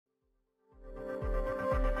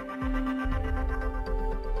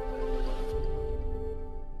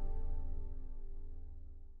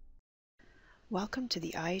Welcome to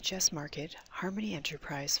the IHS Markit Harmony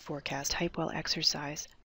Enterprise Forecast Typewell exercise.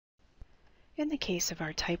 In the case of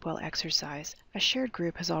our Typewell exercise, a shared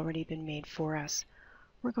group has already been made for us.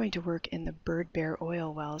 We're going to work in the bird bear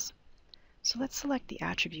oil wells. So let's select the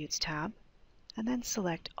Attributes tab and then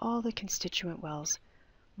select all the constituent wells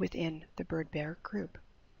within the bird bear group.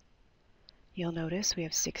 You'll notice we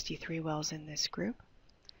have 63 wells in this group.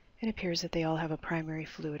 It appears that they all have a primary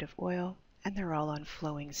fluid of oil and they're all on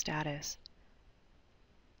flowing status.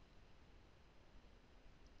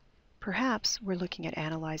 Perhaps we're looking at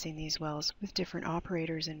analyzing these wells with different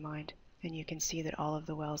operators in mind, and you can see that all of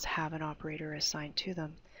the wells have an operator assigned to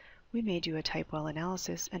them. We may do a Typewell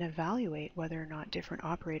analysis and evaluate whether or not different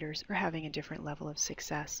operators are having a different level of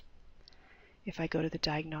success. If I go to the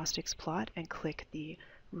diagnostics plot and click the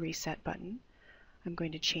Reset button, I'm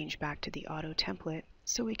going to change back to the auto template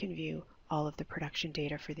so we can view all of the production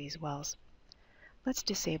data for these wells. Let's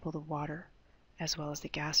disable the water as well as the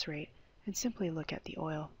gas rate and simply look at the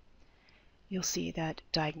oil. You'll see that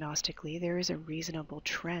diagnostically there is a reasonable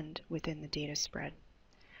trend within the data spread.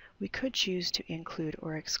 We could choose to include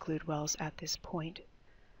or exclude wells at this point.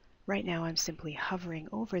 Right now I'm simply hovering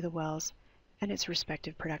over the wells and its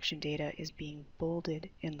respective production data is being bolded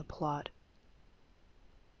in the plot.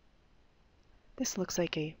 This looks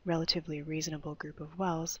like a relatively reasonable group of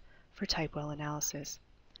wells for Typewell analysis.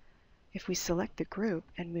 If we select the group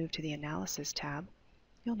and move to the Analysis tab,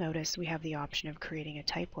 you'll notice we have the option of creating a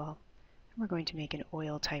Typewell. We're going to make an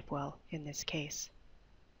oil Typewell in this case.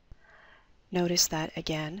 Notice that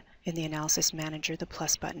again in the Analysis Manager the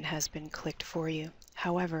plus button has been clicked for you.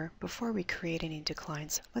 However, before we create any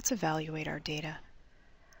declines, let's evaluate our data.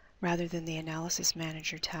 Rather than the Analysis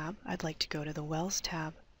Manager tab, I'd like to go to the Wells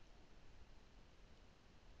tab.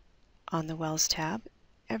 On the Wells tab,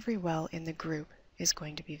 every well in the group is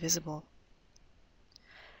going to be visible.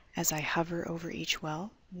 As I hover over each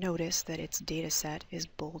well, notice that its data set is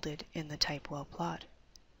bolded in the Typewell plot.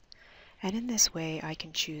 And in this way I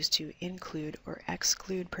can choose to include or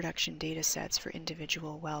exclude production data sets for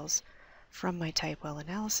individual wells from my Typewell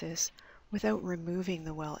analysis without removing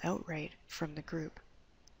the well outright from the group.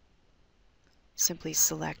 Simply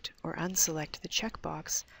select or unselect the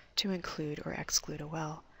checkbox to include or exclude a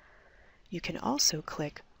well. You can also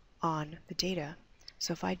click on the data.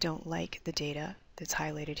 So if I don't like the data that's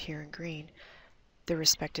highlighted here in green, the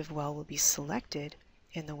respective well will be selected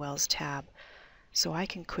in the Wells tab, so I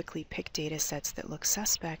can quickly pick data sets that look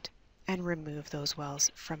suspect and remove those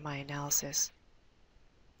wells from my analysis.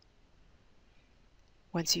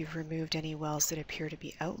 Once you've removed any wells that appear to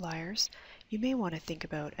be outliers, you may want to think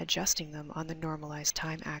about adjusting them on the normalized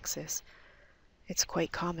time axis. It's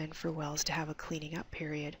quite common for wells to have a cleaning up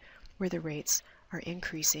period where the rates are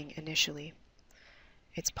increasing initially.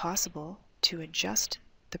 It's possible to adjust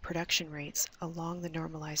the production rates along the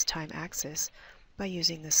normalized time axis by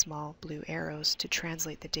using the small blue arrows to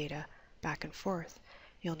translate the data back and forth.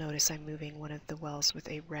 You'll notice I'm moving one of the wells with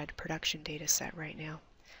a red production data set right now.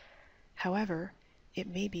 However, it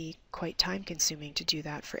may be quite time consuming to do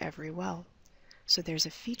that for every well. So there's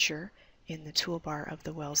a feature in the toolbar of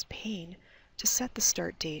the wells pane to set the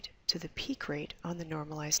start date to the peak rate on the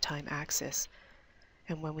normalized time axis.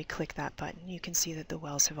 And when we click that button, you can see that the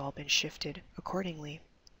wells have all been shifted accordingly.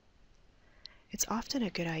 It's often a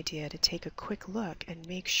good idea to take a quick look and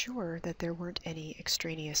make sure that there weren't any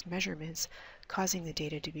extraneous measurements causing the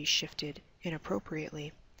data to be shifted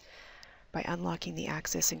inappropriately. By unlocking the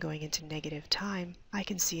axis and going into negative time, I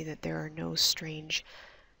can see that there are no strange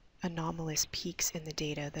anomalous peaks in the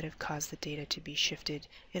data that have caused the data to be shifted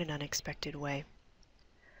in an unexpected way.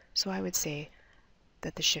 So I would say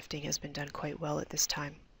that the shifting has been done quite well at this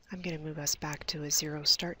time. I'm going to move us back to a 0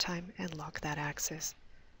 start time and lock that axis.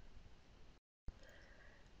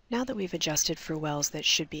 Now that we've adjusted for wells that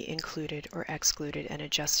should be included or excluded and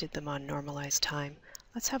adjusted them on normalized time,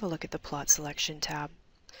 let's have a look at the Plot Selection tab.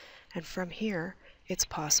 And from here, it's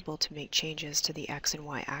possible to make changes to the X and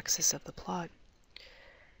Y axis of the plot.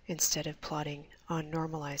 Instead of plotting on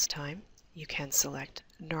normalized time, you can select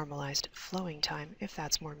normalized flowing time if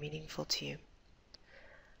that's more meaningful to you.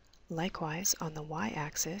 Likewise, on the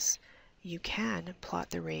y-axis, you can plot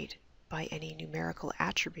the rate by any numerical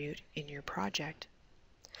attribute in your project.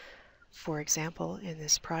 For example, in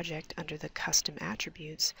this project under the Custom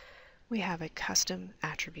Attributes, we have a custom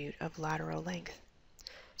attribute of lateral length.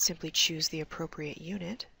 Simply choose the appropriate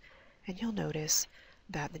unit, and you'll notice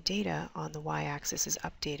that the data on the y-axis is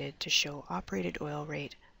updated to show operated oil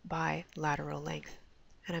rate by lateral length.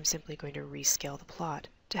 And I'm simply going to rescale the plot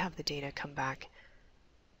to have the data come back.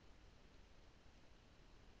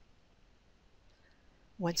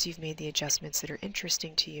 Once you've made the adjustments that are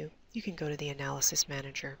interesting to you, you can go to the Analysis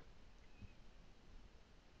Manager.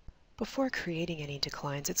 Before creating any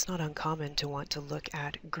declines, it's not uncommon to want to look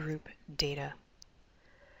at group data.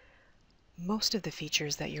 Most of the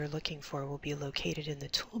features that you're looking for will be located in the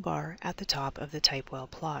toolbar at the top of the Typewell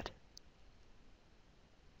plot.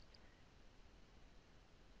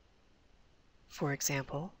 For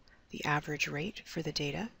example, the average rate for the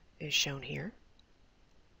data is shown here.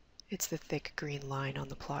 It's the thick green line on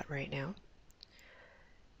the plot right now.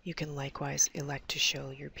 You can likewise elect to show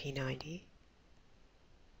your P90,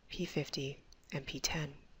 P50, and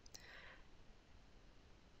P10.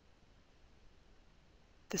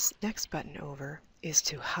 This next button over is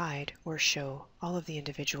to hide or show all of the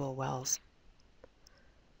individual wells.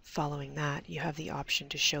 Following that, you have the option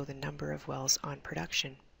to show the number of wells on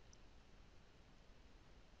production.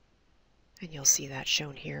 And you'll see that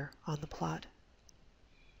shown here on the plot.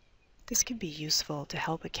 This can be useful to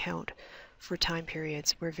help account for time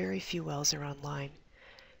periods where very few wells are online.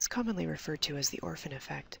 It's commonly referred to as the orphan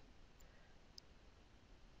effect.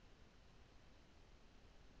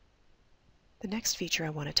 The next feature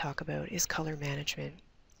I want to talk about is color management.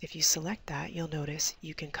 If you select that, you'll notice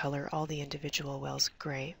you can color all the individual wells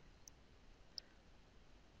gray.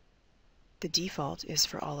 The default is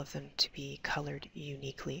for all of them to be colored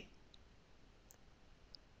uniquely.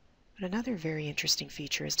 But another very interesting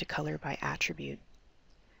feature is to color by attribute.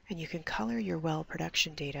 And you can color your well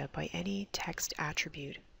production data by any text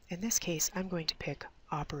attribute. In this case, I'm going to pick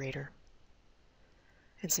operator.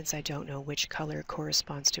 And since I don't know which color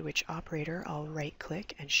corresponds to which operator, I'll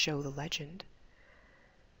right-click and show the legend.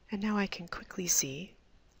 And now I can quickly see,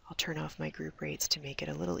 I'll turn off my group rates to make it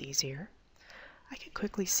a little easier, I can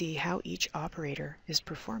quickly see how each operator is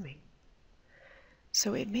performing.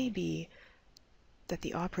 So it may be that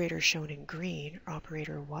the operator shown in green,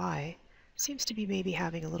 operator Y, seems to be maybe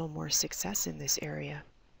having a little more success in this area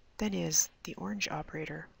than is the orange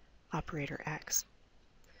operator, operator X.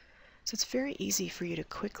 So it's very easy for you to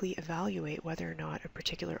quickly evaluate whether or not a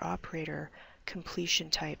particular operator, completion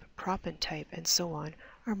type, propend type, and so on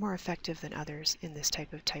are more effective than others in this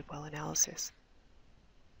type of Typewell analysis.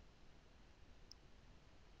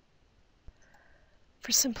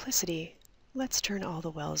 For simplicity, let's turn all the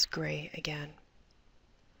wells gray again.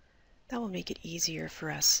 That will make it easier for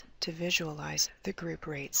us to visualize the group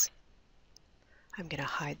rates. I'm going to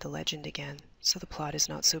hide the legend again so the plot is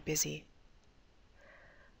not so busy.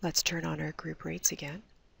 Let's turn on our group rates again.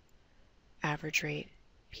 Average rate,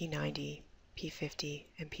 P90, P50,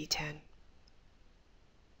 and P10.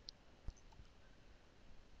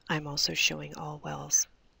 I'm also showing all wells.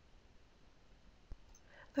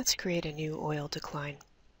 Let's create a new oil decline.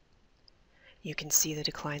 You can see the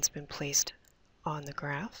decline's been placed on the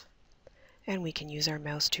graph, and we can use our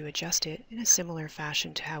mouse to adjust it in a similar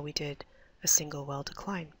fashion to how we did a single well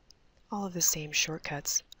decline. All of the same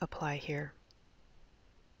shortcuts apply here.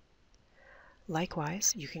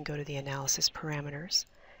 Likewise, you can go to the analysis parameters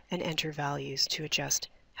and enter values to adjust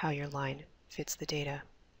how your line fits the data.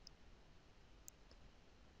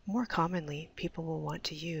 More commonly, people will want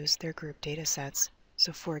to use their group data sets.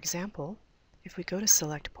 So for example, if we go to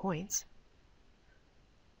select points,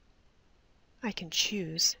 I can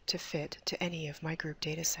choose to fit to any of my group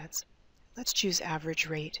data sets. Let's choose average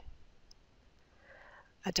rate.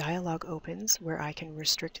 A dialog opens where I can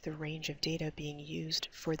restrict the range of data being used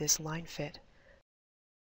for this line fit.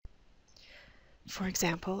 For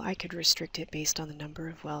example, I could restrict it based on the number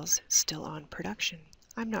of wells still on production.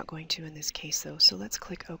 I'm not going to in this case though, so let's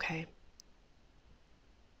click OK.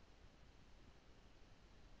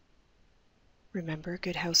 Remember,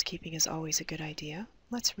 good housekeeping is always a good idea.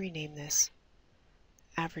 Let's rename this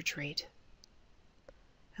average rate.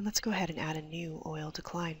 And let's go ahead and add a new oil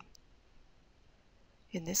decline.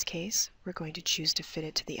 In this case, we're going to choose to fit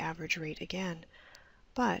it to the average rate again,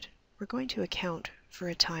 but we're going to account for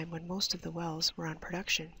a time when most of the wells were on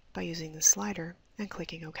production by using the slider and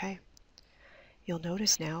clicking OK. You'll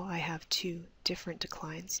notice now I have two different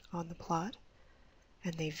declines on the plot,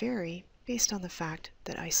 and they vary based on the fact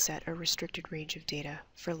that I set a restricted range of data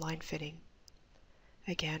for line fitting.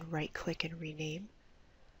 Again, right-click and rename.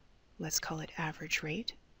 Let's call it average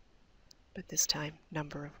rate, but this time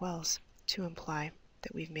number of wells to imply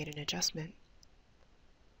that we've made an adjustment.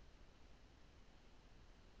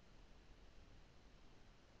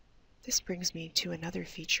 This brings me to another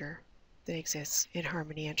feature that exists in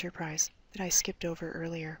Harmony Enterprise that I skipped over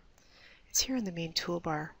earlier. It's here in the main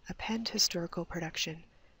toolbar, Append Historical Production,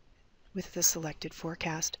 with the selected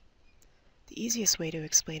forecast. The easiest way to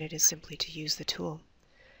explain it is simply to use the tool.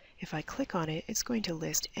 If I click on it, it's going to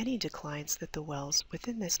list any declines that the wells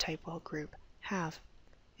within this Typewell group have.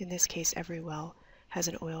 In this case, every well has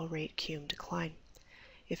an oil rate cum decline.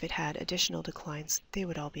 If it had additional declines, they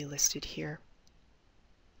would all be listed here.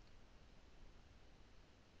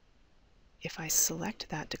 If I select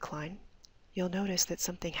that decline, you'll notice that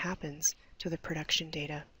something happens to the production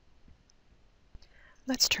data.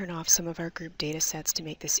 Let's turn off some of our group data sets to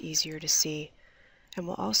make this easier to see, and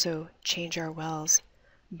we'll also change our wells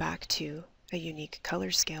back to a unique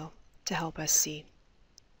color scale to help us see.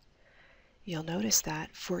 You'll notice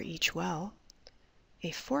that for each well, a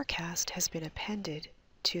forecast has been appended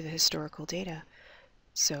to the historical data.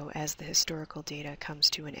 So as the historical data comes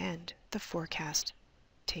to an end, the forecast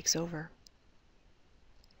takes over.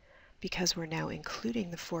 Because we're now including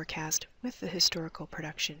the forecast with the historical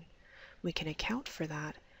production, we can account for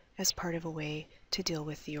that as part of a way to deal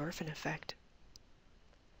with the orphan effect.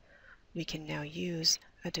 We can now use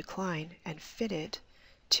a decline and fit it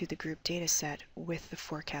to the group data set with the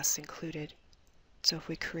forecasts included. So if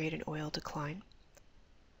we create an oil decline,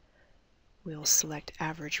 we'll select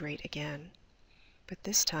average rate again, but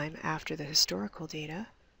this time after the historical data,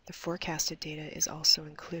 the forecasted data is also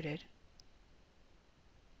included.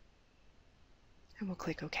 And we'll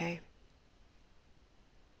click OK.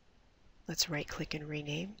 Let's right-click and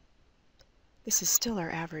rename. This is still our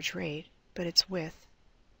average rate, but it's with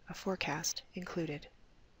a forecast included.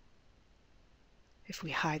 If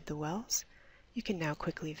we hide the wells, you can now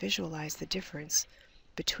quickly visualize the difference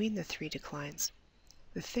between the three declines.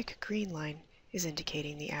 The thick green line is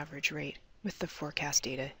indicating the average rate with the forecast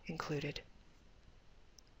data included.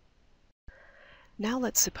 Now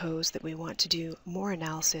let's suppose that we want to do more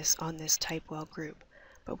analysis on this Typewell group,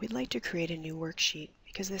 but we'd like to create a new worksheet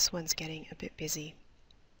because this one's getting a bit busy.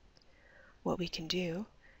 What we can do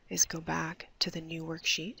is go back to the new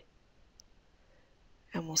worksheet,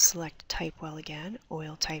 and we'll select Typewell again,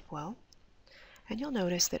 Oil Typewell, and you'll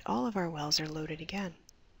notice that all of our wells are loaded again.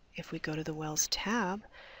 If we go to the Wells tab,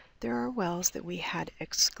 there are wells that we had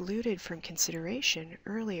excluded from consideration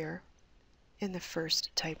earlier in the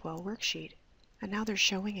first Typewell worksheet, and now they're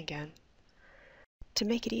showing again. To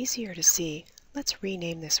make it easier to see, let's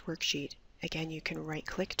rename this worksheet. Again, you can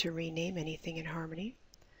right-click to rename anything in Harmony,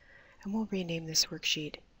 and we'll rename this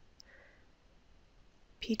worksheet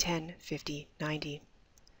P10 50 90.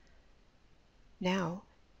 Now,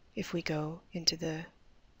 if we go into the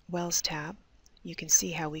Wells tab, you can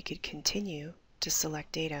see how we could continue to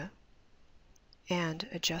select data and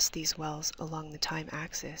adjust these wells along the time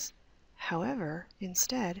axis. However,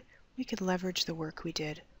 instead, we could leverage the work we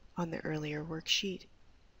did on the earlier worksheet.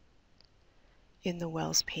 In the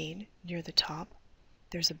Wells pane near the top,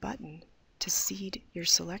 there's a button to seed your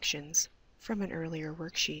selections from an earlier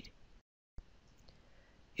worksheet.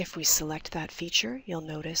 If we select that feature, you'll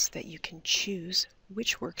notice that you can choose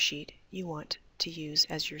which worksheet you want to use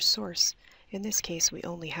as your source. In this case, we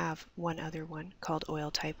only have one other one called Oil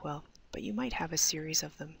Typewell, but you might have a series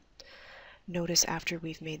of them. Notice after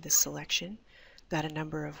we've made this selection that a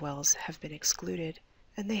number of wells have been excluded,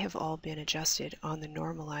 and they have all been adjusted on the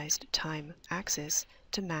normalized time axis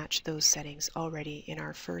to match those settings already in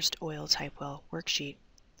our first Oil Typewell worksheet.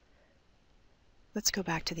 Let's go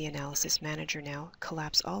back to the Analysis Manager now,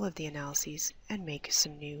 collapse all of the analyses, and make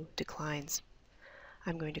some new declines.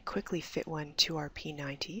 I'm going to quickly fit one to our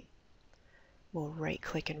P90. We'll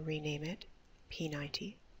right-click and rename it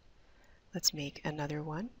P90. Let's make another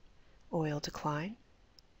one, Oil Decline,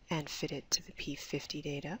 and fit it to the P50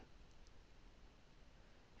 data.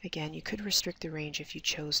 Again, you could restrict the range if you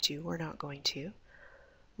chose to. We're not going to.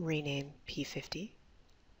 Rename P50.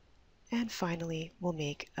 And finally, we'll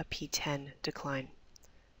make a P10 decline.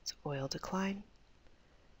 So Oil Decline.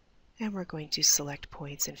 And we're going to select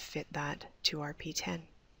points and fit that to our P10.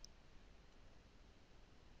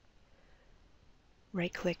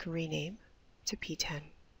 Right-click Rename to P10.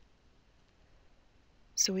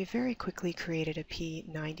 So we very quickly created a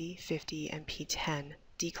P90, 50, and P10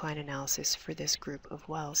 decline analysis for this group of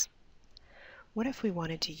wells. What if we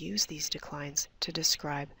wanted to use these declines to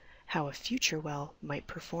describe how a future well might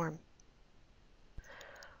perform?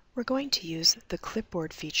 We're going to use the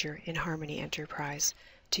clipboard feature in Harmony Enterprise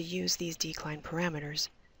to use these decline parameters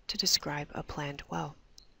to describe a planned well.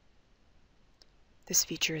 This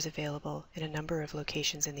feature is available in a number of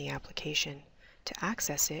locations in the application. To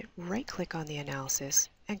access it, right-click on the analysis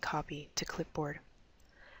and copy to clipboard.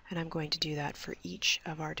 And I'm going to do that for each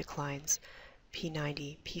of our declines,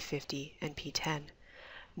 P90, P50, and P10.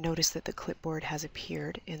 Notice that the clipboard has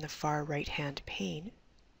appeared in the far right-hand pane,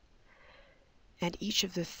 and each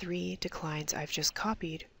of the three declines I've just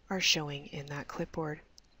copied are showing in that clipboard.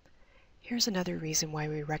 Here's another reason why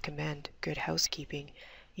we recommend good housekeeping.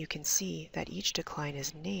 You can see that each decline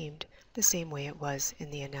is named the same way it was in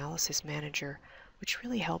the Analysis Manager which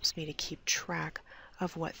really helps me to keep track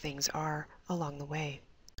of what things are along the way.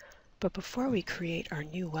 But before we create our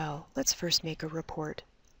new well, let's first make a report.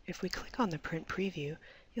 If we click on the print preview,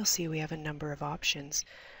 you'll see we have a number of options.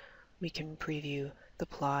 We can preview the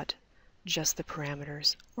plot, just the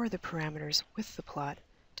parameters, or the parameters with the plot,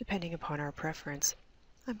 depending upon our preference.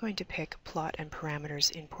 I'm going to pick plot and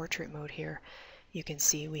parameters in portrait mode here. You can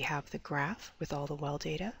see we have the graph with all the well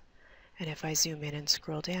data, and if I zoom in and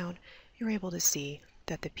scroll down, you're able to see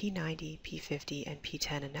that the P90, P50, and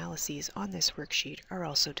P10 analyses on this worksheet are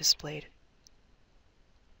also displayed.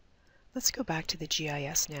 Let's go back to the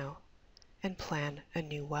GIS now and plan a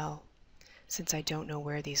new well. Since I don't know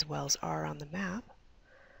where these wells are on the map,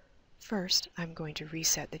 first I'm going to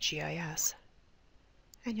reset the GIS,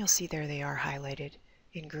 and you'll see there they are highlighted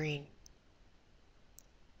in green.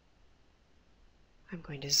 I'm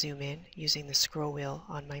going to zoom in using the scroll wheel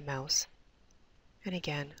on my mouse. And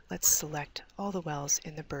again, let's select all the wells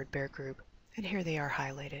in the bird bear group, and here they are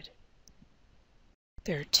highlighted.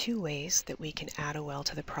 There are two ways that we can add a well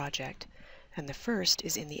to the project, and the first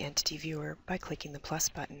is in the Entity Viewer by clicking the plus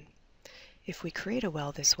button. If we create a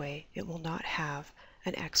well this way, it will not have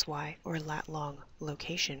an XY or lat long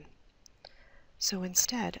location. So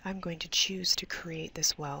instead, I'm going to choose to create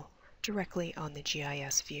this well directly on the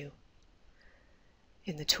GIS view.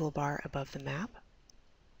 In the toolbar above the map,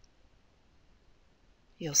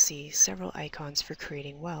 you'll see several icons for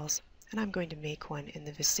creating wells, and I'm going to make one in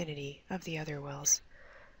the vicinity of the other wells.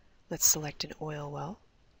 Let's select an oil well.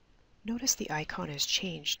 Notice the icon has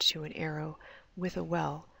changed to an arrow with a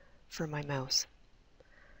well for my mouse.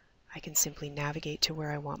 I can simply navigate to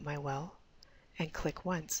where I want my well and click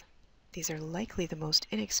once. These are likely the most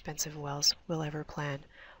inexpensive wells we'll ever plan.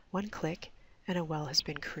 One click and a well has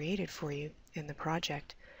been created for you in the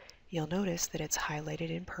project. You'll notice that it's highlighted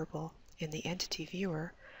in purple in the Entity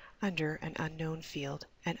Viewer under an unknown field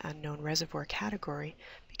and unknown reservoir category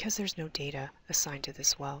because there's no data assigned to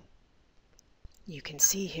this well. You can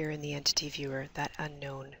see here in the Entity Viewer that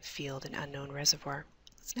unknown field and unknown reservoir.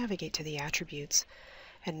 Let's navigate to the attributes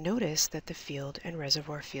and notice that the field and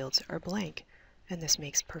reservoir fields are blank, and this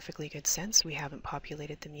makes perfectly good sense. We haven't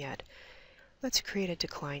populated them yet. Let's create a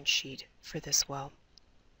decline sheet for this well.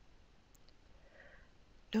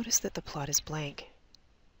 Notice that the plot is blank.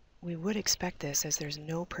 We would expect this as there's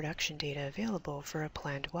no production data available for a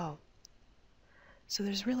planned well. So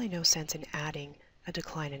there's really no sense in adding a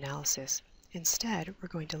decline analysis. Instead, we're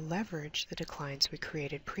going to leverage the declines we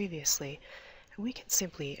created previously, and we can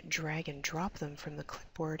simply drag and drop them from the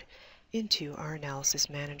clipboard into our analysis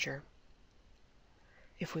manager.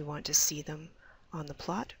 If we want to see them on the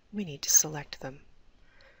plot, we need to select them.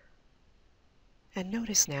 And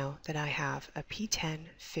notice now that I have a P10,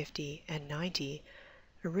 50, and 90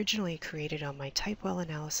 originally created on my Typewell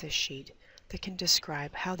analysis sheet that can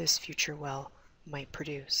describe how this future well might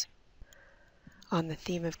produce. On the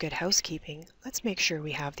theme of good housekeeping, let's make sure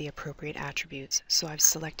we have the appropriate attributes. So I've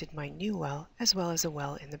selected my new well as well as a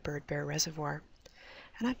well in the bird bear reservoir.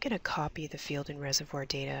 And I'm going to copy the field and reservoir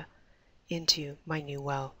data into my new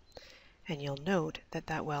well. And you'll note that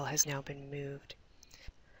that well has now been moved.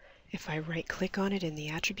 If I right-click on it in the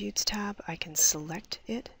Attributes tab, I can select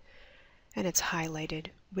it, and it's highlighted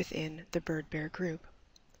within the bird bear group.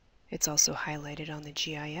 It's also highlighted on the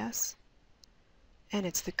GIS, and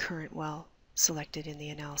it's the current well selected in the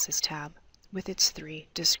Analysis tab with its 3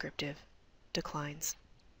 descriptive declines.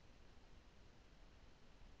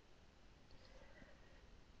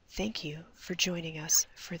 Thank you for joining us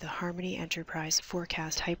for the Harmony Enterprise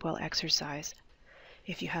Forecast Typewell exercise.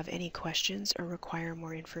 If you have any questions or require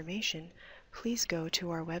more information, please go to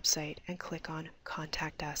our website and click on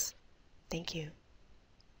Contact Us. Thank you.